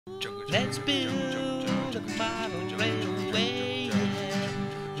Let's build a model railway. Yeah.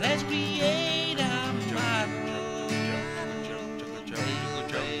 Let's create a model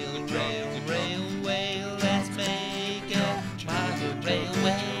railway. Let's make a model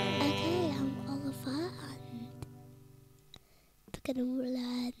railway. Okay, I'm Oliver and we're going to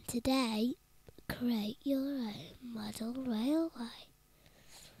learn today create your own model railway.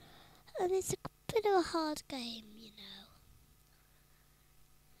 And it's a bit of a hard game, you know.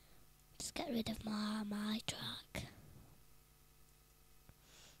 Just get rid of my track.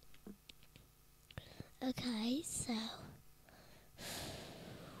 Okay, so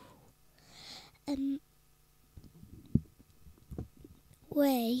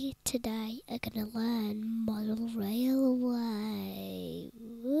we today are going to learn model railway.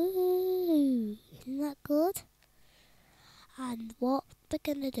 Woo! Isn't that good? And what we're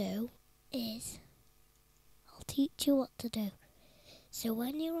going to do is I'll teach you what to do. So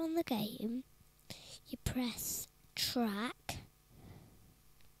when you're on the game, you press track.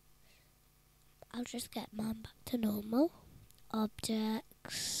 I'll just get mine back to normal.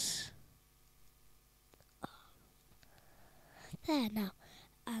 Objects. There now.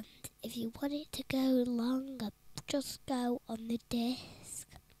 And if you want it to go longer, just go on the disc.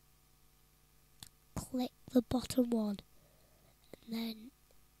 Click the bottom one. And then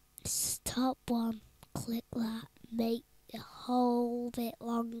top one. Click that. Make the whole bit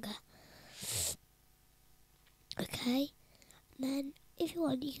longer. Okay? And then if you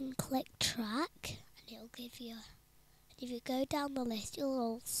want, you can click track. And it'll give you... And if you go down the list, you'll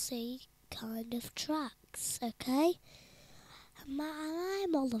all see kind of tracks. Okay? And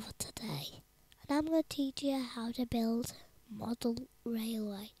I'm Oliver today, and I'm going to teach you how to build model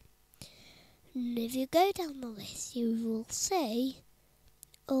railway. And if you go down the list, you will see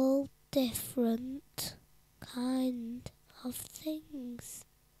all different kind of things.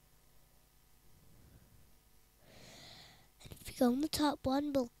 And if you go on the top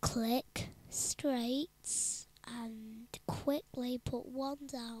one, we'll click straights and quickly put one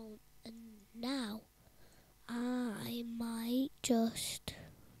down. And now I might just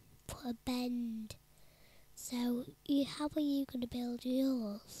put a bend. So how are you going to build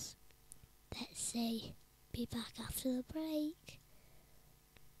yours? Let's see. Be back after the break.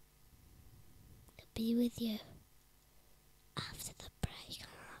 I'll be with you after the break.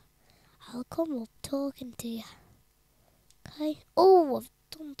 I'll come up talking to you. Okay? Oh, I've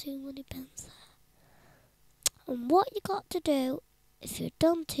done too many bends there. And what you got to do, if you've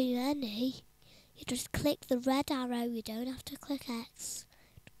done too many, you just click the red arrow. You don't have to click X.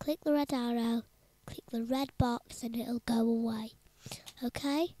 Click the red arrow, click the red box, and it'll go away.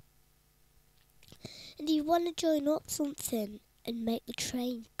 Okay? And if you want to join up something and make the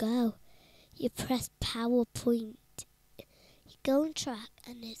train go, you press PowerPoint. You go on track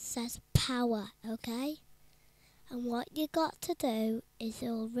and it says power, okay? And what you got to do is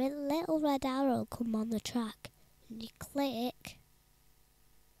a little red arrow come on the track, and you click.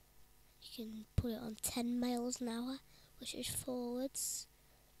 You can put it on 10 miles an hour, which is forwards,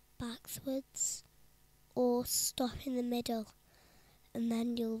 backwards, or stop in the middle. And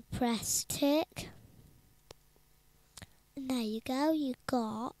then you'll press tick. And there you go, you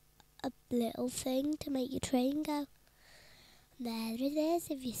got a little thing to make your train go. And there it is,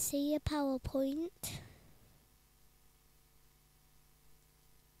 if you see your PowerPoint.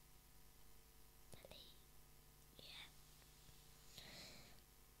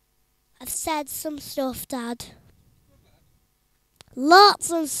 I've said some stuff, Dad. Lots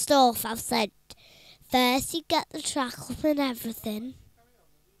of stuff I've said. First you get the track up and everything.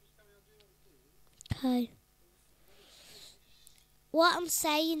 Okay. What I'm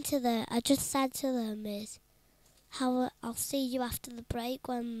saying to them, I just said to them is how I'll see you after the break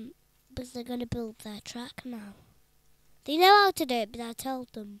because they're going to build their track now. They know how to do it, but I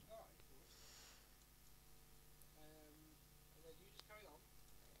told them.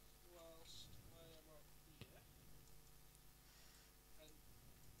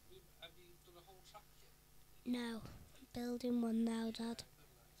 No, I'm building one now, Dad.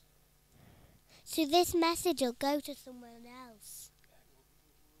 So this message will go to someone else.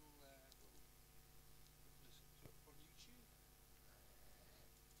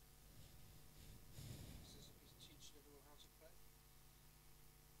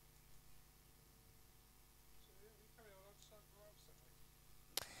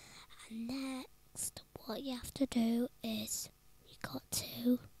 And next, what you have to do is you got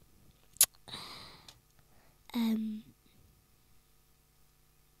to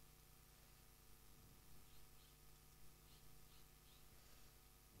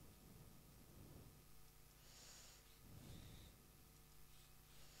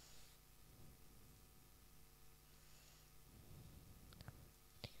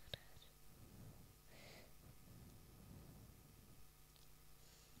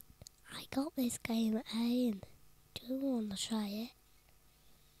got this game at home. Do you want to try it?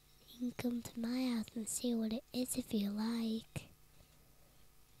 You can come to my house and see what it is if you like.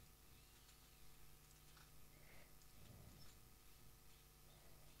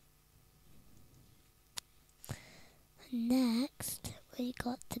 Next, what you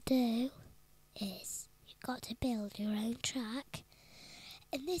got to do is you got to build your own track.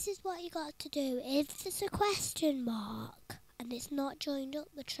 And this is what you got to do. If there's a question mark and it's not joined up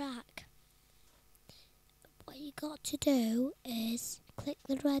the track, what you got to do is click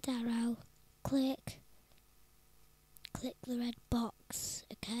the red arrow, click the red box,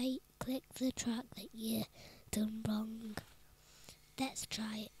 okay? Click the track that you done wrong. Let's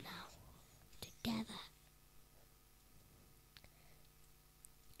try it now, together.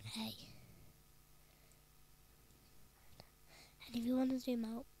 Okay. And if you want to zoom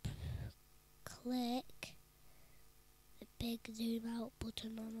out, click the big zoom out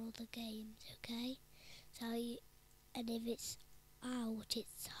button on all the games, okay? And if it's out,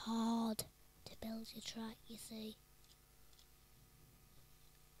 it's hard to build your track, you see.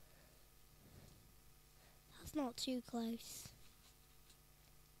 That's not too close.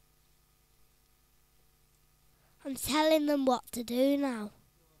 I'm telling them what to do now.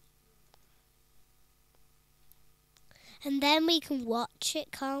 And then we can watch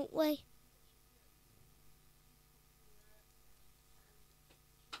it, can't we?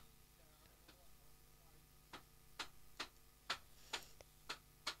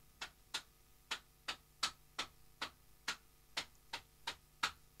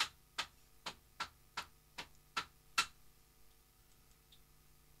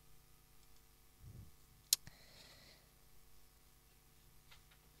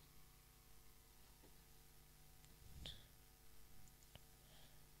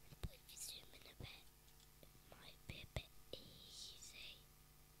 But if you zoom in a bit, it might be a bit easy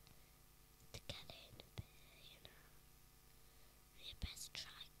to get in a bit, you know. You press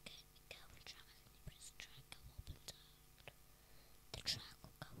track, go on track, and you press track, go up and down. The track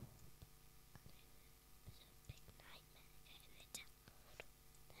will go up. It's a big nightmare getting it down.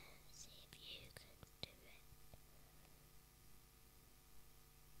 See if you can do it.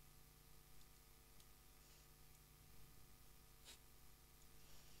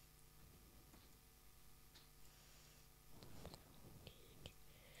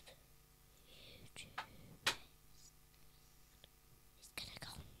 YouTube is gonna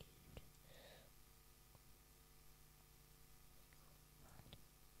go on YouTube.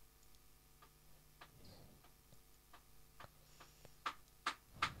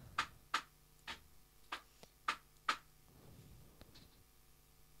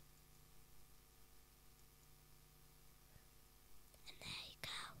 And there you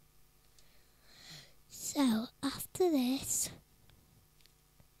go. So after this,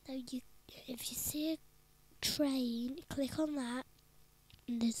 now if you see a train, click on that.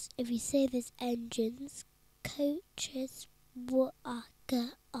 And if you see there's engines, coaches,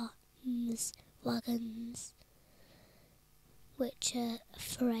 wagons, which are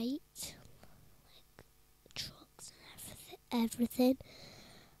freight, like trucks and everything.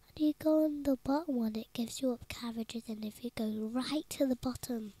 And you go on the bottom one, it gives you up carriages, and if you go right to the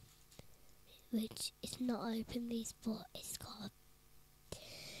bottom, which is not open these, but it's got a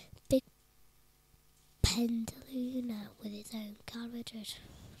big pendulum with its own carriages.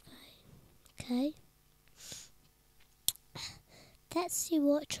 Okay. Let's see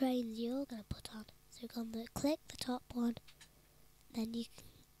what trains you're going to put on. So you're going to click the top one, then you can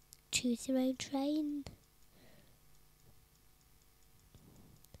choose your own train.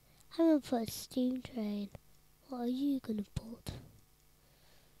 I'm going to put a steam train. What are you going to put?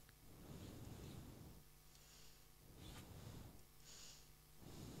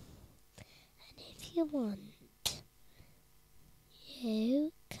 And if you want,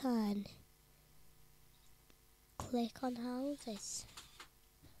 you can click on houses.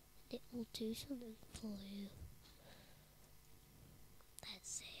 And it will do something for you. Let's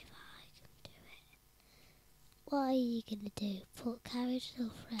see if I can do it. What are you going to do? Put carriage or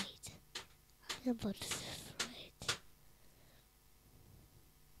freight? I'm going to put freight.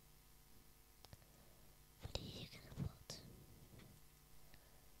 What are you going to put?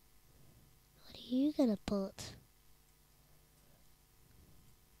 What are you going to put?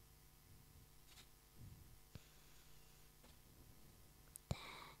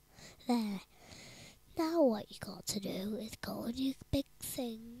 There. Now what you got to do is go on your big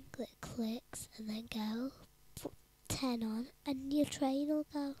thing that clicks and then go put 10 on and your train will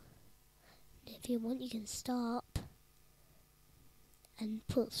go. And if you want you can stop and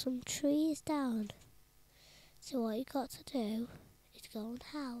put some trees down. So what you got to do is go on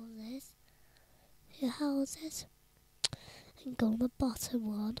houses your houses and go on the bottom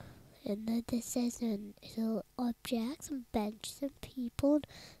one. And then this is little objects and benches and people and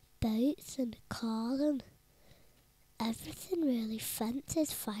boats and cars and everything really.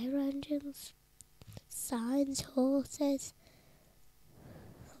 Fences, fire engines, signs, horses,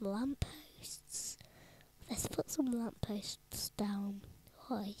 lampposts. Let's put some lampposts down.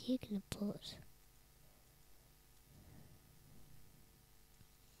 What are you going to put?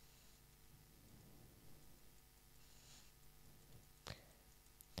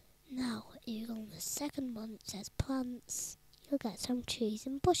 Now, you go on the second one, it says plants. You'll get some trees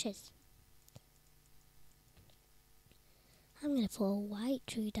and bushes. I'm going to put a white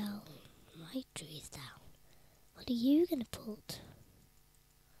tree down. White trees down. What are you going to put?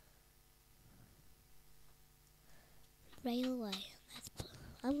 Railway.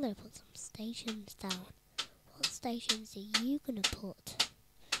 I'm going to put some stations down. What stations are you going to put?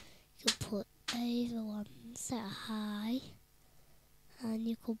 You can put over ones that are high. And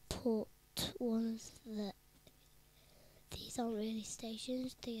you could put ones that, these aren't really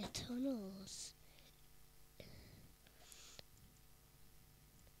stations, they are tunnels.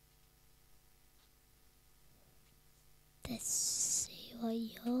 Let's see what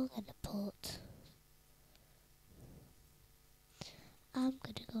you're going to put. I'm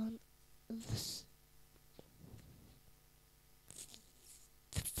going to go on the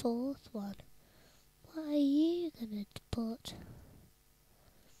fourth one. What are you going to put?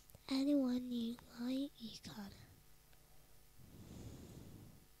 Anyone you like, you can.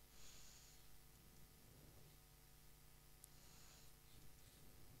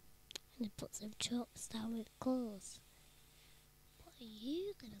 I'm going to put some chalks down with colours. What are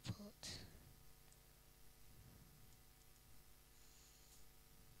you going to put?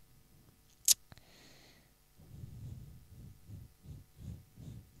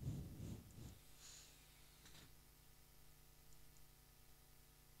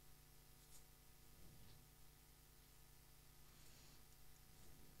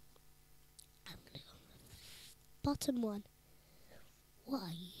 I'm going to go on the bottom one. What are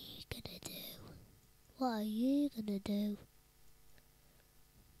you going to do? What are you going to do?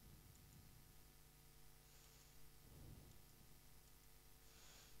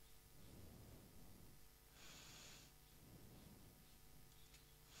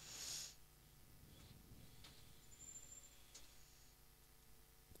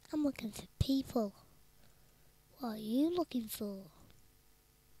 I'm looking for people. What are you looking for?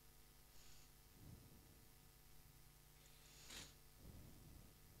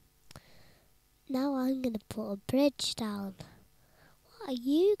 Now I'm going to put a bridge down. What are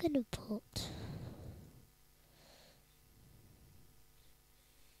you going to put?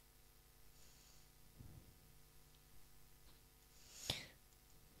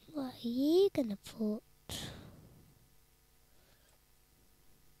 What are you going to put?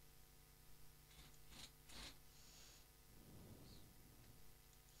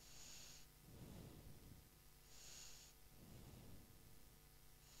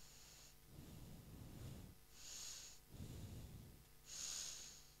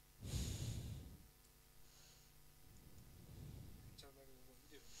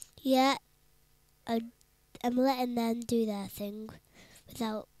 Yeah, I'm letting them do their thing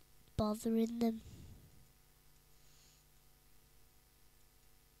without bothering them.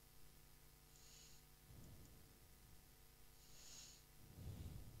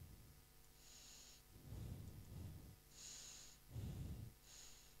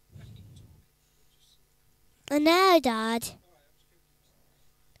 I know, Dad.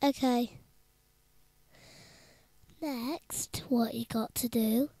 Okay. Next, what you got to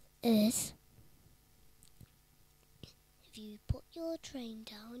do is, if you put your train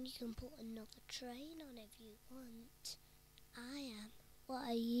down, you can put another train on if you want. I am. What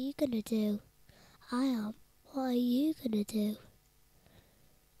are you gonna do? I am. What are you gonna do?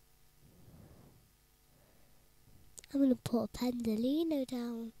 I'm gonna put a pendolino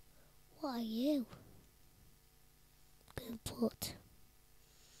down. What are you gonna put?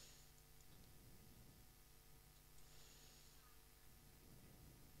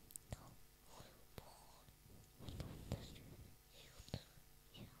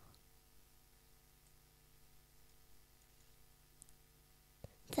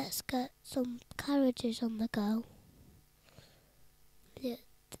 Let's get some carriages on the go. Yeah.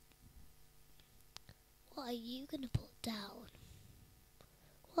 What are you gonna put down?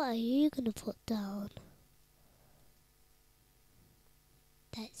 What are you gonna put down?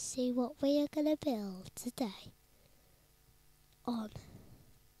 Let's see what we are gonna build today. On.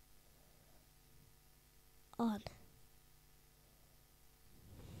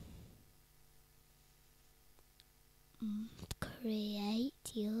 create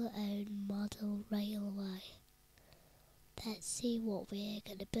your own model railway. Let's see what we're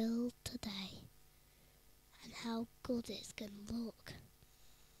going to build today and how good it's going to look.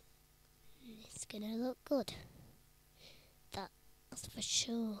 It's going to look good. That's for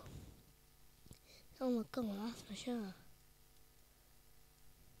sure. Oh my god, that's for sure.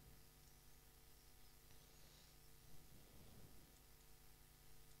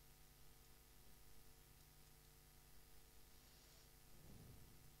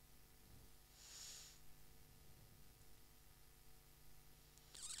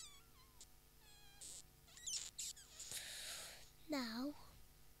 Now,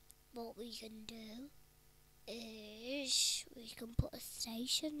 what we can do is we can put a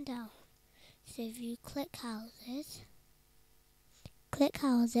station down. So if you click houses, click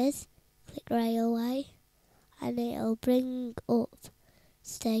railway, and it'll bring up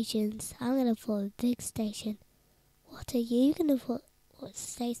stations. I'm going to put a big station. What are you going to put? What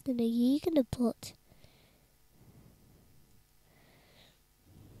station are you going to put?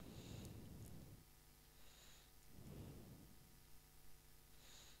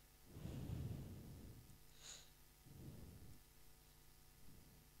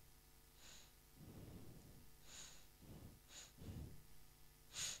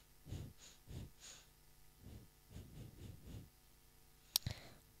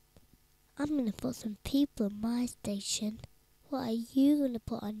 I'm going to put some people in my station. What are you going to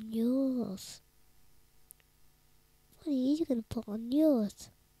put on yours? What are you going to put on yours?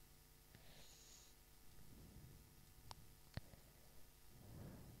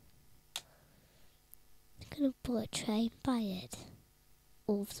 I'm going to put a train by it.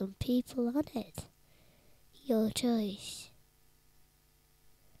 Or some people on it. Your choice.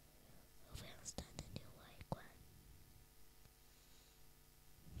 We'll stand in your way, Gwen.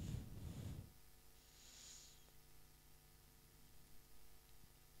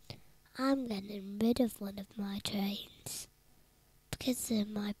 I'm getting rid of one of my trains because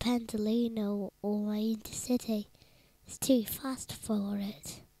my Pendolino or my Intercity is too fast for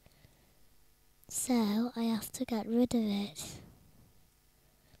it. So I have to get rid of it.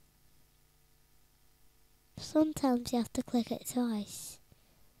 Sometimes you have to click it twice.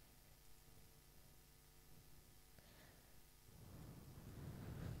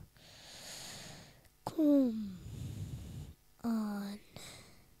 Come on.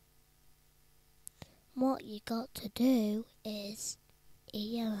 What you got to do is,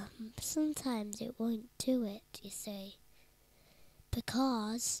 sometimes it won't do it, you see.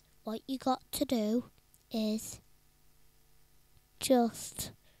 Because what you got to do is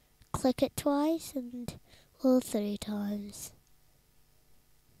just click it twice or 3 times.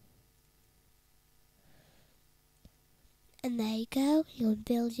 And there you go, you can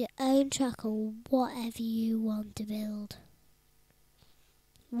build your own track on whatever you want to build.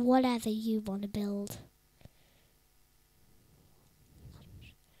 Whatever you want to build.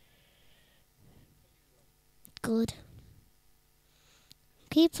 Good.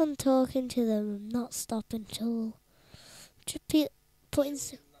 Keep on talking to them and not stopping at all. Just putting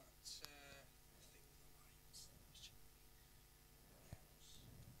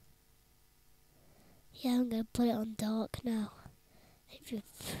yeah, I'm going to put it on dark now. If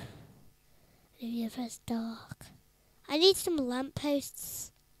you press dark. I need some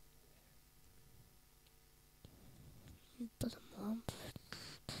lampposts. Put them on.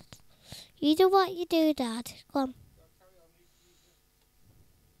 You do what you do, Dad. Come on.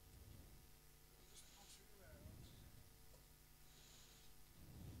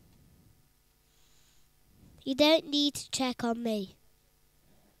 You don't need to check on me.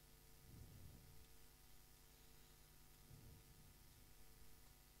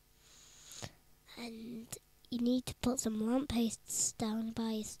 And you need to put some lampposts down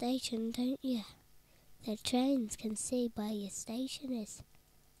by your station, don't you? The trains can see where your station is.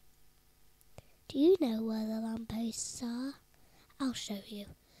 Do you know where the lampposts are? I'll show you.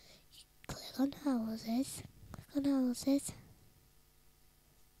 Click on houses. Click on houses.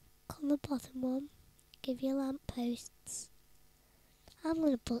 Click on the bottom one. Give you lampposts. I'm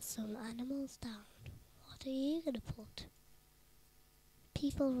going to put some animals down. What are you going to put?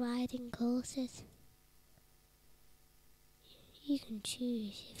 People riding horses. You can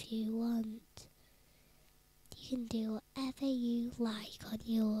choose if you want. You can do whatever you like on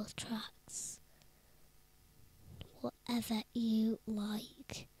your tracks. Whatever you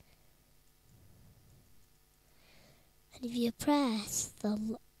like. And if you press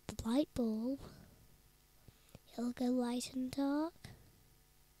the light bulb, it'll go light and dark.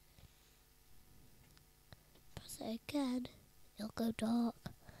 Press it again, it'll go dark.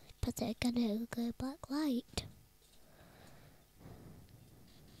 Press it again, it'll go black light.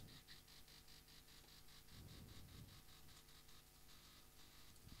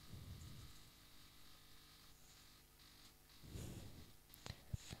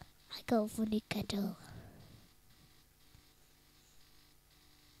 I got a funny kettle.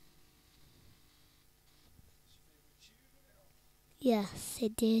 Yes,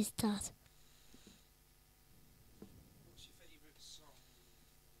 it is that. What's your favourite song?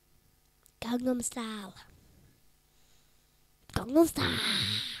 Gangnam Style. Gangnam Style.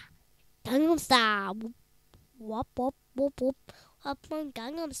 Gangnam Style. Whoop, whoop, whoop, whoop. Up on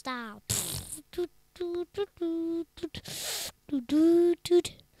Gangnam Style.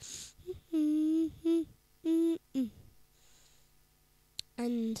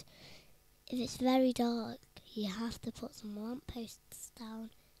 And if it's very dark, you have to put some lampposts down.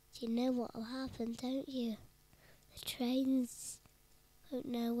 Do you know what will happen, don't you? The trains won't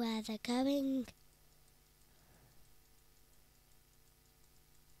know where they're going.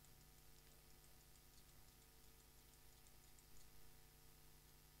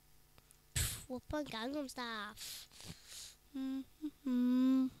 Whoop on Gangnam Style.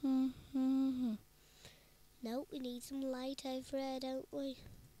 No, we need some light over here, don't we?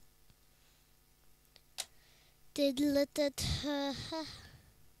 Diddle-da-da.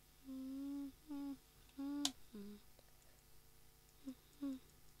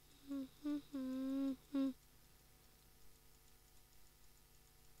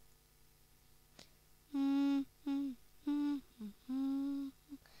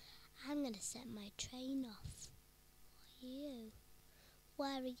 I'm gonna set my train off. You?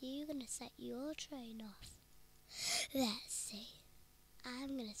 Where are you gonna set your train off? Let's see.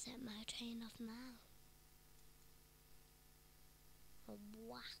 I'm gonna set my train off now. A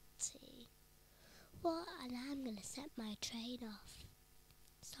watty. What? And I'm gonna set my train off.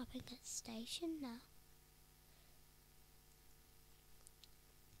 Stopping at the station now.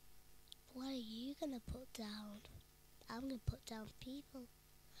 What are you gonna put down? I'm gonna put down people.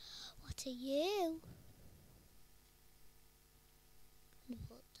 What are you? I'm gonna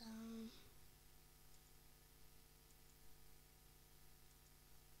put down.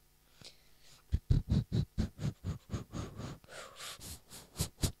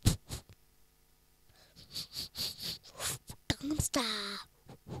 Gangnam Style.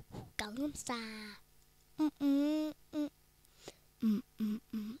 Gangnam Style.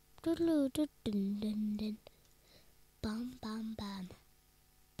 Dun. Bam bam bam.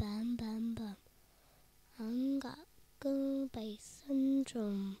 Bam bam bam. Angaku bass and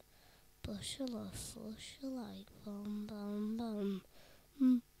drum. Bushel like bam bam bam.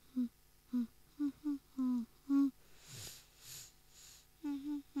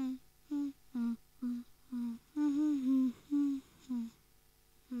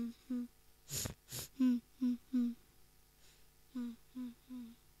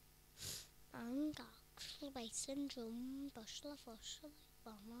 Angaku bass and drum. Bushel like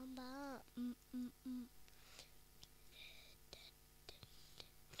bam bam bam.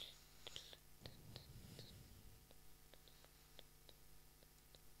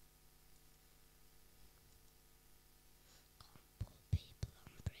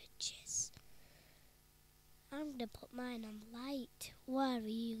 I'm gonna put mine on light. Where are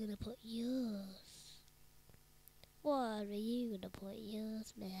you gonna put yours? Where are you gonna put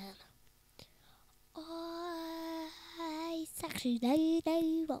yours, man? Oh, it's actually day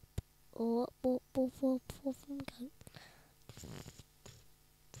up. Oh, go.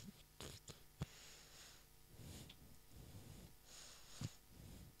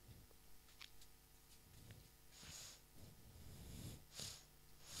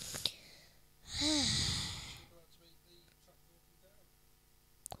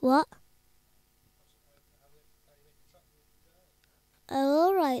 What? Oh,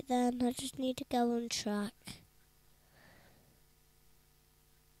 alright then. I just need to go on track.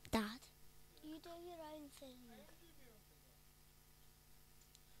 Dad, you do your own thing.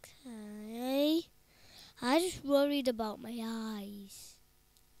 Okay. I just worried about my eyes.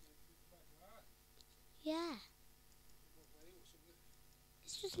 Yeah.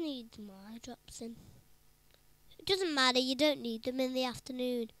 This just needs more eye drops in. It doesn't matter, you don't need them in the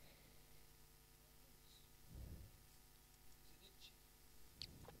afternoon.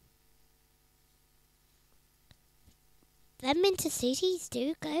 Them intercities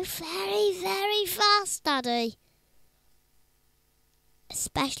do go very, very fast, Daddy.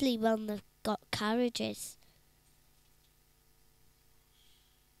 Especially when they've got carriages.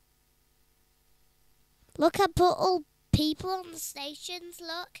 Look, I put all people on the stations,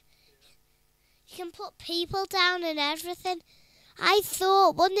 look. You can put people down and everything. I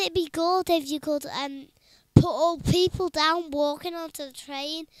thought, wouldn't it be good if you could put all people down walking onto the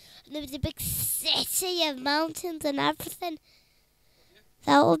train and there was a big city of mountains and everything?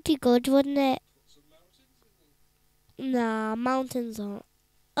 That would be good, wouldn't it? Nah, mountains aren't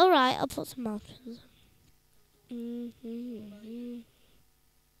Alright, I'll put some mountains. Mm-hmm.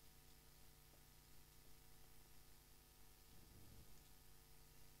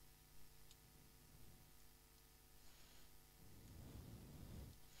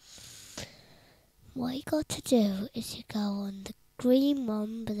 What you got to do is you go on the green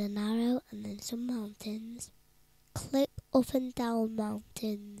one with an arrow and then some mountains. Click up and down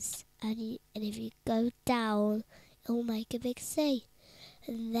mountains, and if you go down, it'll make a big C.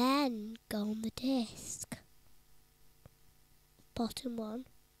 And then go on the disc. Bottom one.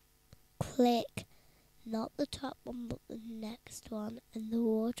 Click not the top one but the next one, and the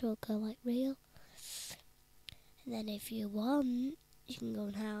water will go like real. And then if you want, you can go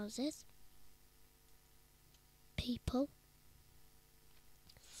on houses, people,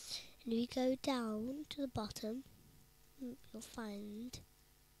 and if you go down to the bottom, you'll find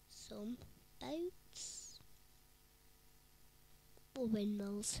some boats or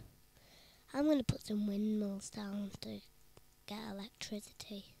windmills. I'm going to put some windmills down to get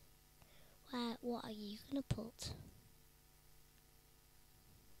electricity. What are you going to put?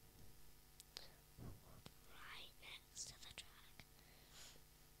 Right next to the track.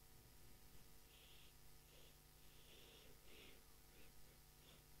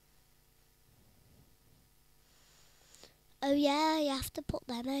 Oh yeah, you have to put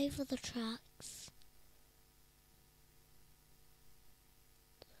them over the tracks.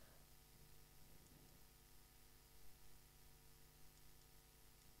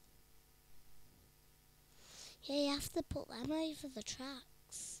 Yeah, you have to put them over the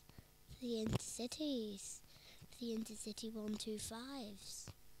tracks for the intercities, for the intercity 125s.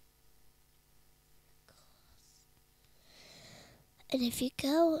 And if you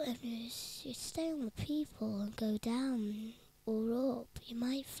go and you stay on the people and go down or up, you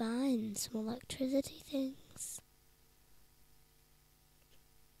might find some electricity things.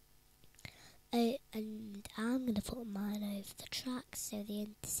 And I'm going to put mine over the tracks so the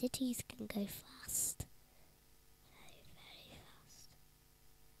intercities can go fast. Very fast.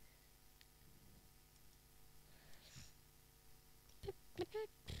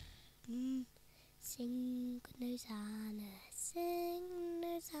 Sing, Hosanna, sing,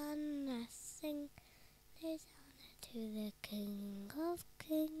 Hosanna, sing, Hosanna to the King of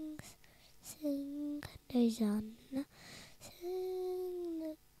Kings. Sing, Hosanna,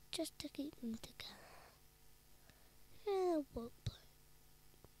 sing, just to keep them together.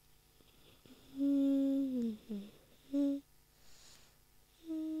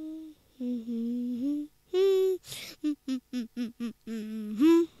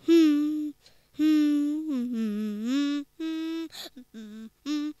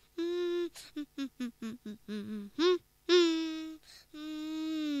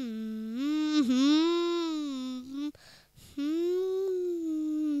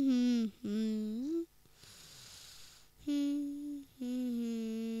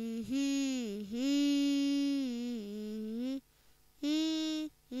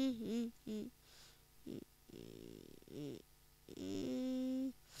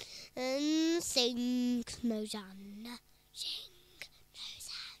 And sing, Hosanna, sing,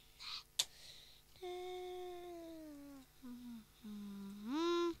 Hosanna.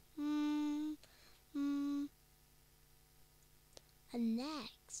 And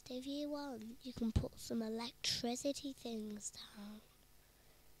next, if you want, you can put some electricity things down.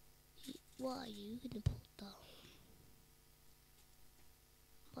 What are you going to put down?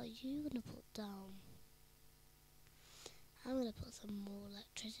 What are you going to put down? I'm going to put some more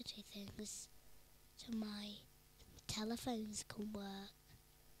electricity things so my telephones can work.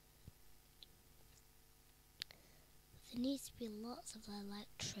 There needs to be lots of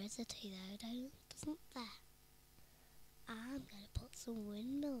electricity though, doesn't there? I'm going to put some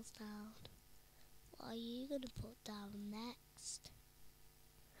windmills down. What are you going to put down next?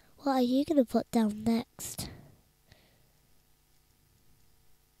 What are you going to put down next?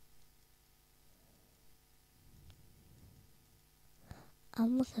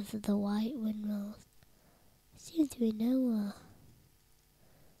 I'm looking for the white windmills. Seems to be nowhere.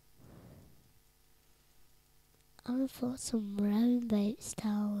 I'm going to put some round boats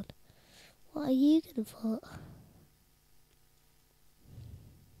down. What are you going to put?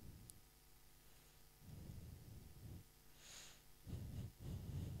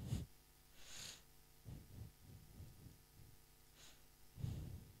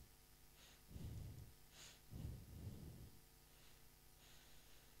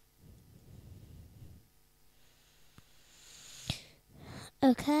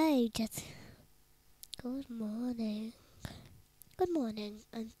 Okay, just good morning. Good morning,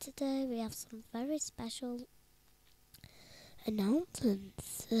 and today we have some very special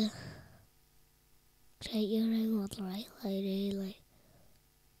announcements. Create your own model railway, really.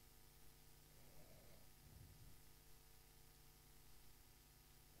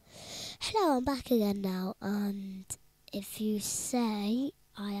 Hello, I'm back again now, and if you say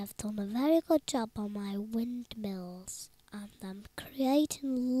I have done a very good job on my windmills, and I'm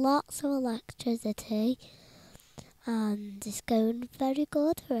creating lots of electricity, and it's going very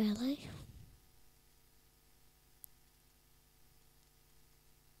good, really.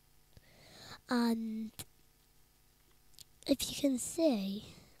 And if you can see,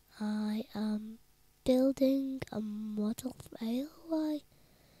 I am building a model railway.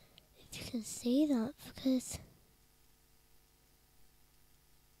 If you can see that, because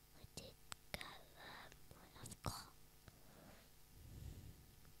I did go I've got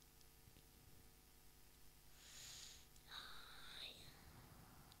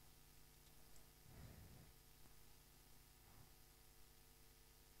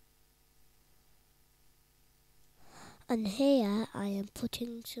and here I am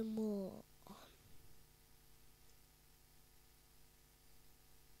putting some more.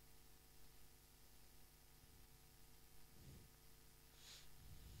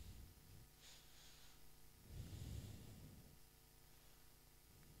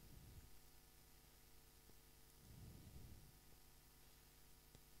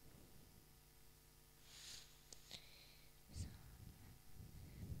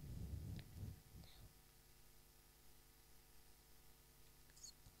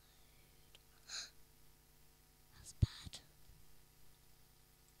 That's bad.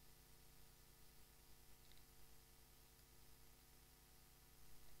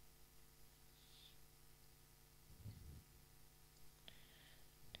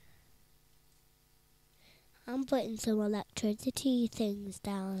 I'm putting some electricity things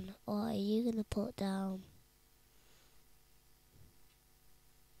down. What are you going to put down?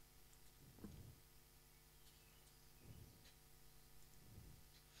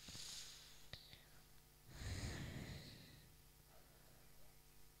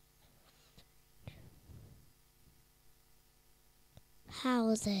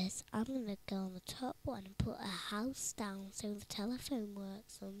 Houses. I'm going to go on the top one and put a house down so the telephone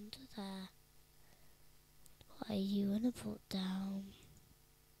works under there. What are you going to put down?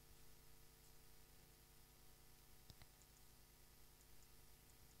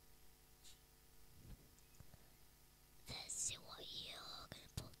 Let's see what you're going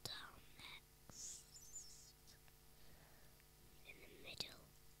to put down next. In the middle.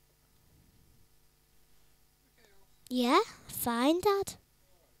 Yeah, fine, Dad.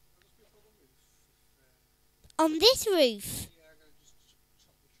 On this roof? Yeah, I'm going to just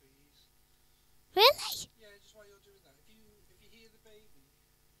chop the trees. Really? Yeah, just while you're doing that. If you hear the baby,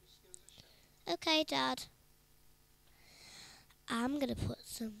 just give us a shout. Okay, Dad. I'm going to put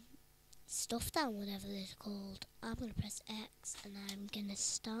some stuff down, whatever it's called. I'm going to press X and I'm going to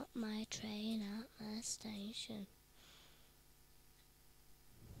stop my train at the station.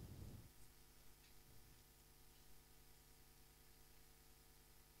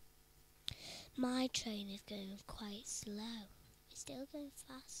 My train is going quite slow. It's still going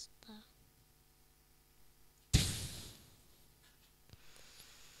fast though.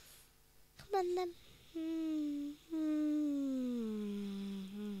 Come on then.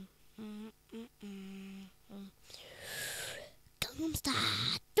 Gangnam Style.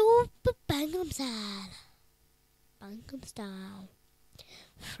 Gangnam Style. Gangnam Style.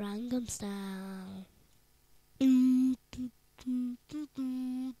 Gangnam Style.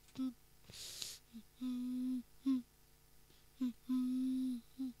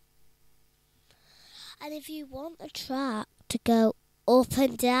 And if you want a track to go up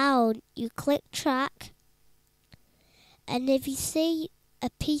and down, you click track. And if you see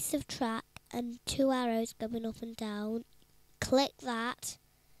a piece of track and two arrows going up and down, click that.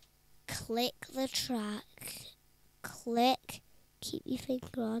 Click the track. Click. Keep your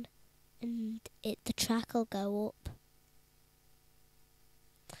finger on, and the track will go up.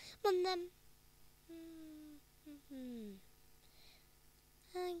 And then,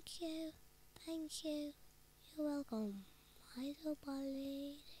 thank you. Thank you. You're welcome. My little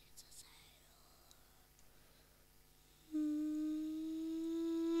Polly.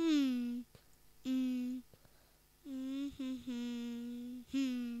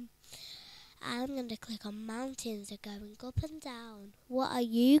 I'm going to click on mountains that are going up and down. What are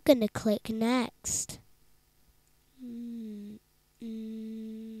you going to click next?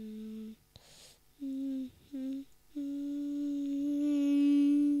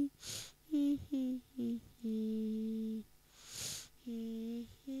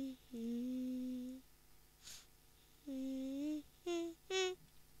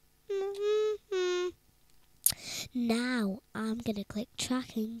 going to click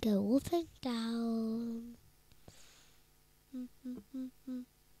track and go up and down.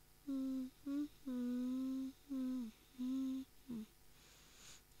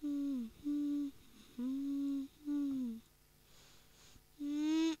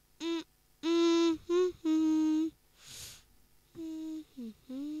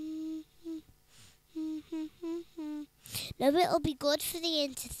 No, it'll be good for the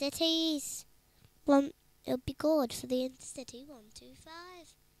intercities. It'll be good for the intercity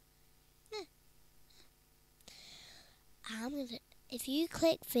 125. If you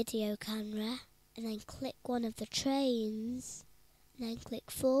click video camera and then click one of the trains and then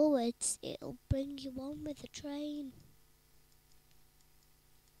click forwards, it'll bring you on with the train.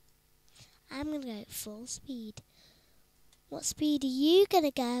 I'm going to go full speed. What speed are you going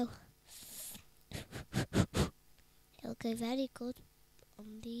to go? It'll go very good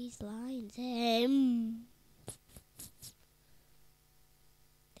on these lines. They're going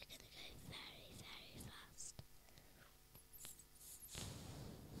to go very, very fast.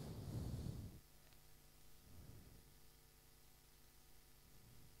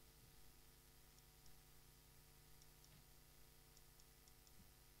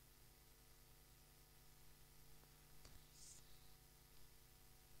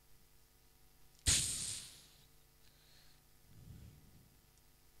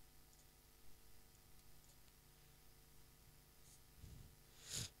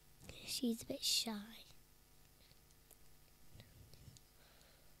 She's a bit shy.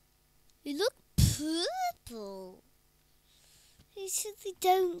 You look purple. You said they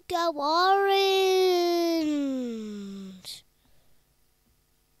don't go orange.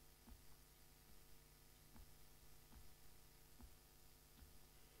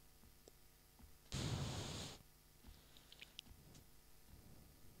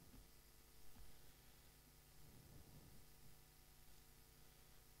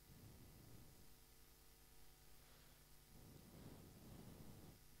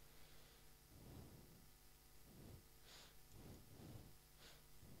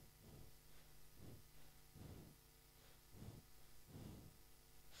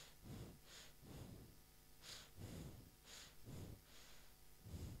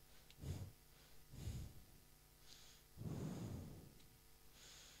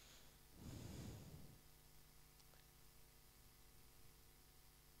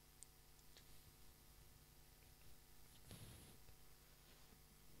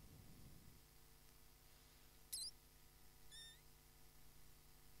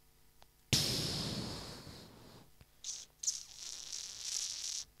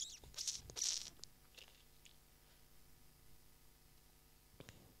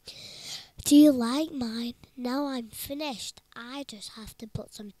 Do you like mine? Now I'm finished. I just have to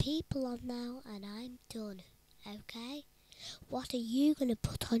put some people on now and I'm done. Okay? What are you going to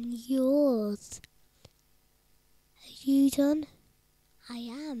put on yours? Are you done? I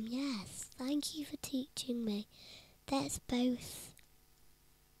am, yes. Thank you for teaching me. Let's both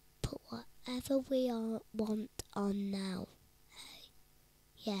put whatever we want on now. Hey?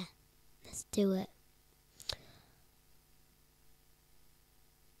 Yeah, let's do it.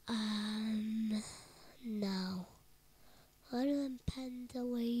 Now. One of them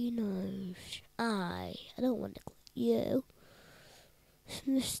pendolinos. I don't want to click you.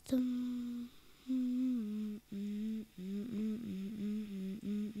 Mr.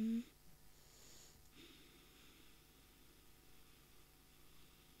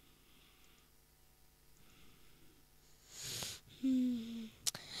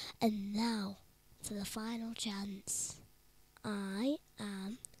 And now for the final chance.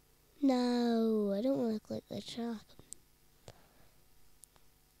 No, I don't want to click the track.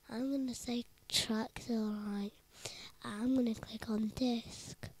 I'm going to say track's alright. I'm going to click on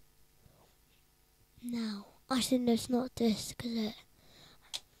disc. Now, actually no, it's not disc, is it?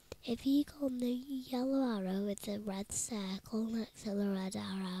 If you go on the yellow arrow with the red circle next to the red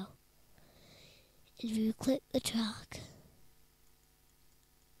arrow, if you click the track,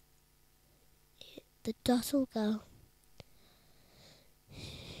 the dot will go.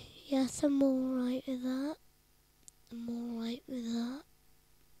 Yes, I'm alright with that. I'm alright with that.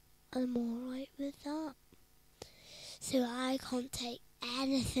 I'm alright with that. So I can't take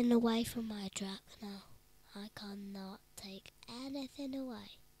anything away from my track now. I cannot take anything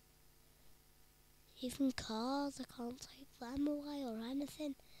away. Even cars, I can't take them away or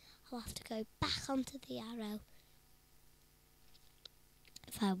anything. I'll have to go back onto the arrow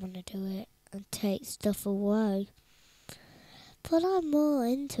if I want to do it and take stuff away. But I'm more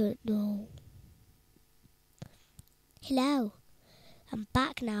into it now. Hello, I'm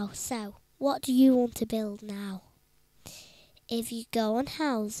back now. So, what do you want to build now? if you go on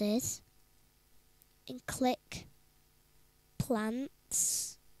houses and click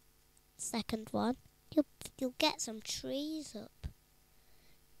plants, second one, you'll get some trees up.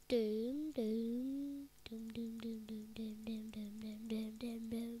 Doom, doom, doom, doom, doom, doom, doom, doom, doom, doom, doom, doom,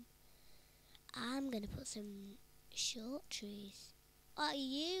 doom. I'm gonna put some short trees. What are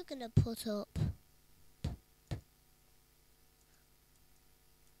you gonna put up?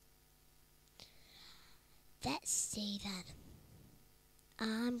 Let's see then.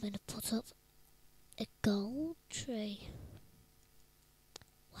 I'm gonna put up a gold tree.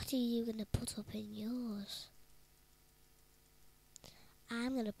 What are you gonna put up in yours?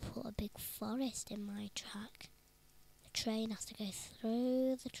 I'm gonna put a big forest in my track. The train has to go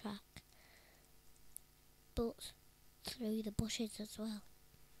through the track, but through the bushes as well.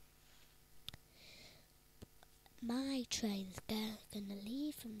 My train's gonna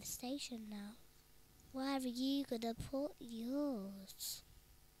leave from the station now. Where are you gonna put yours?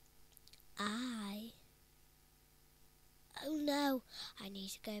 Oh no, I need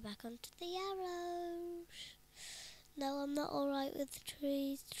to go back onto the arrows. No, I'm not alright with the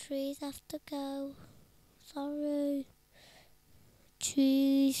trees. The trees have to go. Sorry.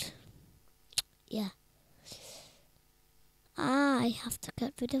 Trees. Yeah. I have to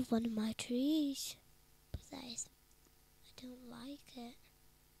get rid of one of my trees. But I don't like it.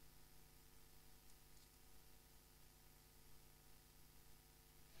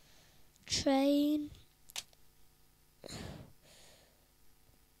 Train.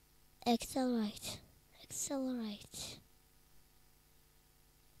 Accelerate. Accelerate.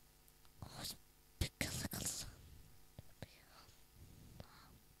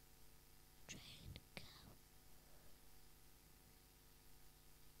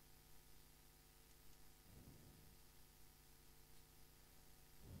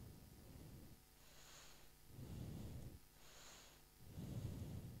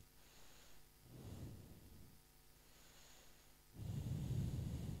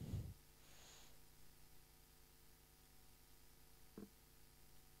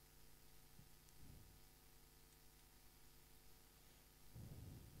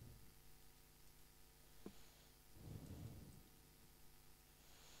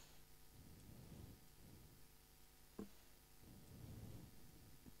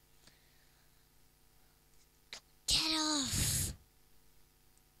 Get off!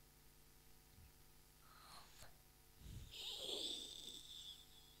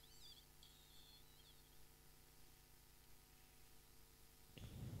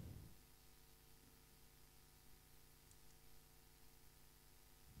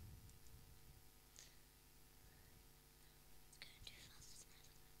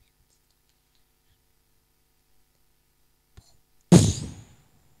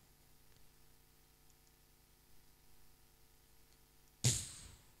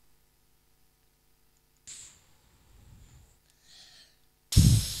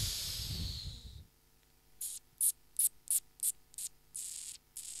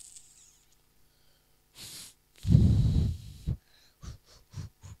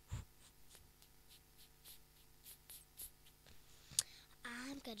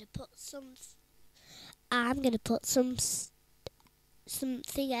 I'm gonna put something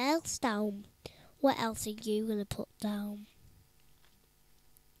else down. What else are you gonna put down?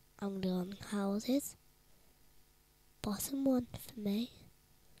 I'm gonna go on houses. Bottom one for me.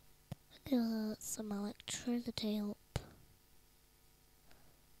 I'm gonna let some electricity up.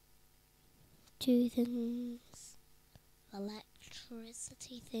 Do things.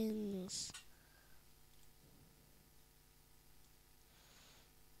 Electricity things.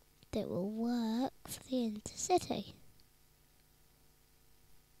 That will work for the intercity.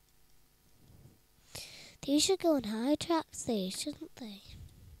 These should go on high tracks, these, shouldn't they?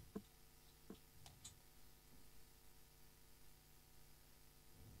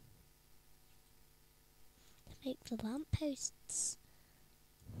 To make the lampposts.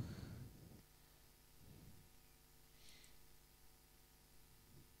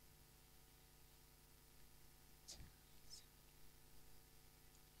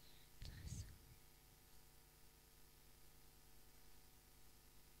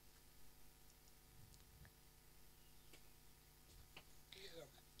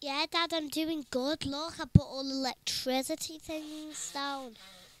 Yeah, Dad, I'm doing good. Look, I put all the electricity things down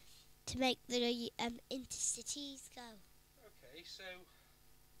to make the intercities go. Okay, so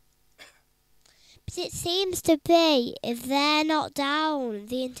But it seems to be, if they're not down,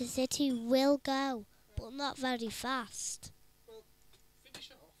 the intercity will go, but not very fast. well, finish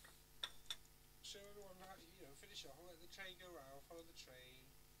it off. Show everyone how finish it off. Let the train go round. Follow the train.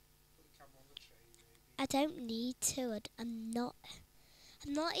 Put the camera on the train, maybe. I don't need to. I'm not.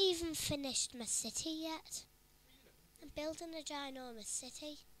 I'm not even finished my city yet. I'm building a ginormous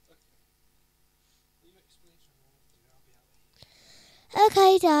city. You explain to me what to do, I'll be out.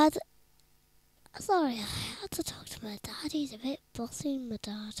 Okay, Dad. Sorry, I had to talk to my dad. He's a bit bossy, my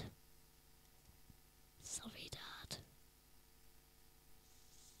dad. Sorry, Dad.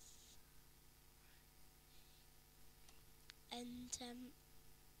 And,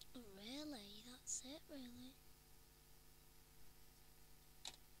 really, that's it, really.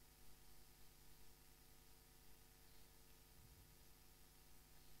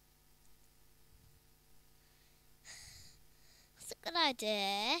 That's a good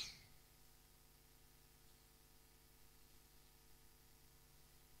idea.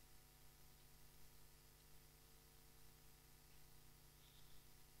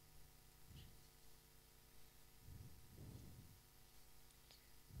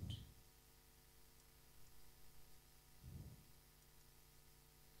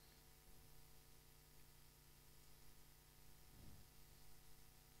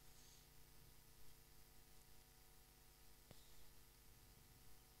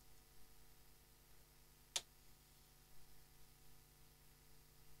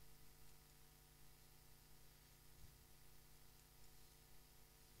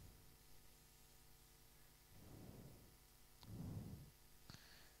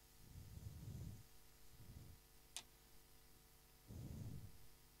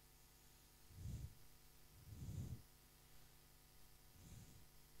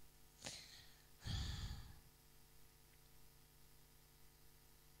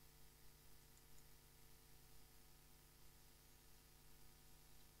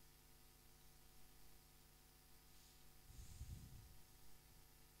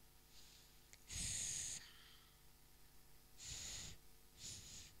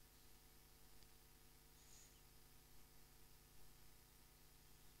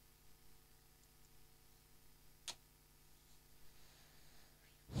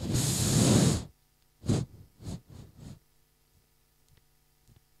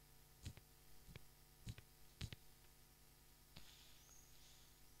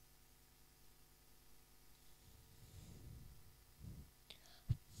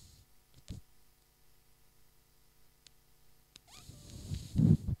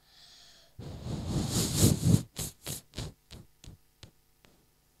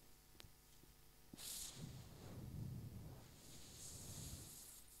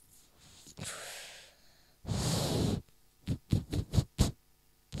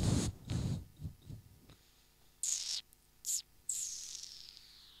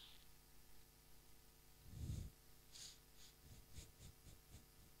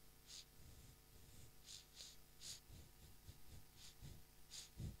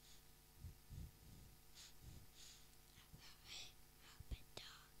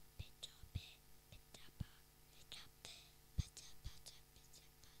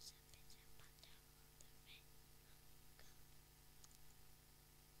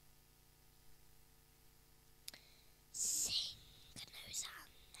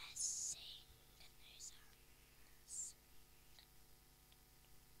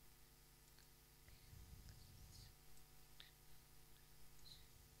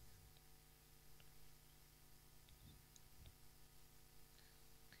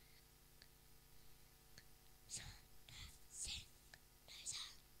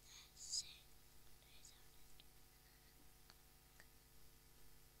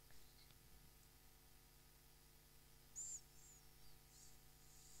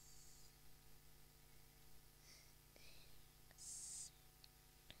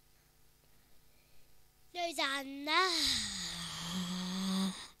 Rosanna.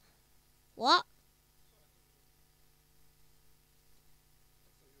 What?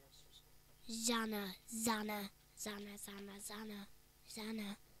 Zana, Zana, Zana, Zana, Zana,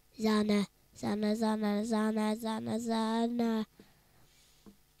 Zana, Zana, Zana, Zana, Zana, Zana, Zana.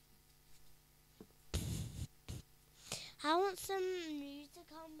 I want some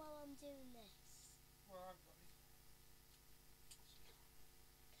music on while I'm doing this. Well, I've got it.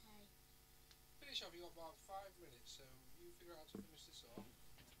 Okay. Finish off, you've got about 5 minutes, so you figure out how to finish this off.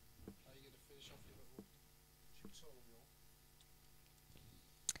 How are you going to finish off your little tutorial?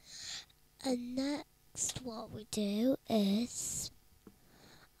 And next what we do is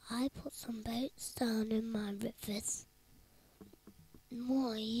I put some boats down in my rivers. And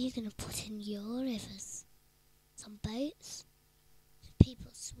what are you going to put in your rivers? Some boats? Some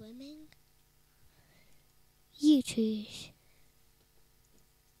people swimming? You choose.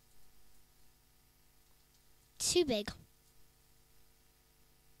 Too big.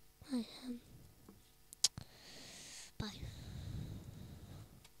 I am.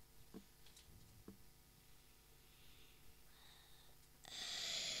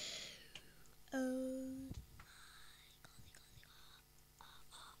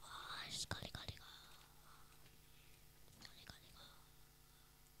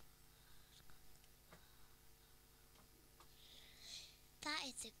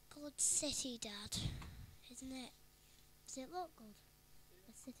 good city, Dad, isn't it? Does it look good?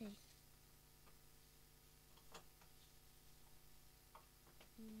 A city.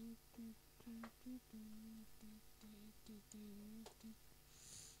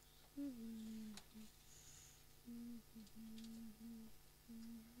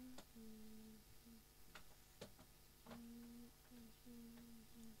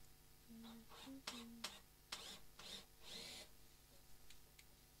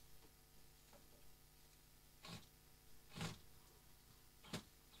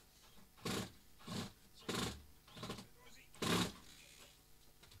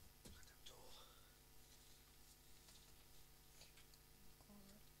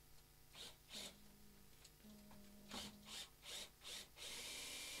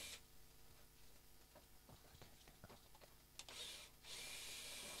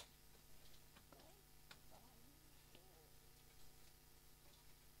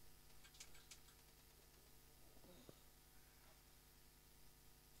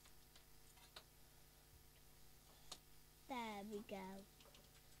 There we go.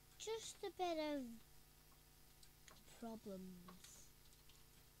 Just a bit of problems.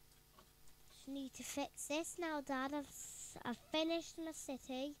 Just need to fix this now, Dad. I've finished my city.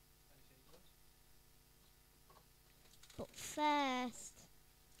 Okay, good. But first,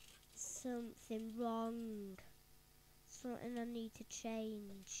 something wrong. Something I need to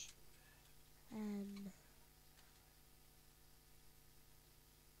change.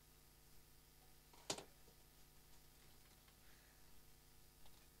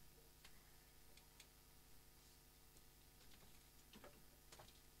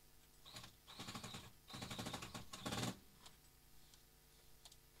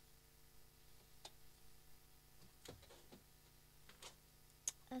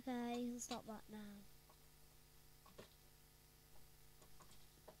 Okay, I'll stop that now.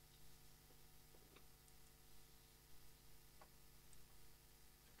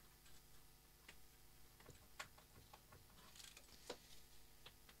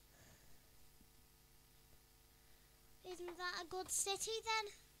 Isn't that a good city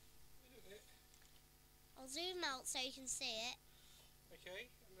then? Isn't it? I'll zoom out so you can see it. Okay,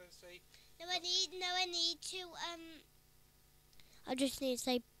 and then say. No, I need to, I just need to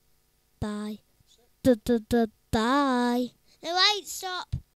say bye. That's it. Bye. No, wait, stop.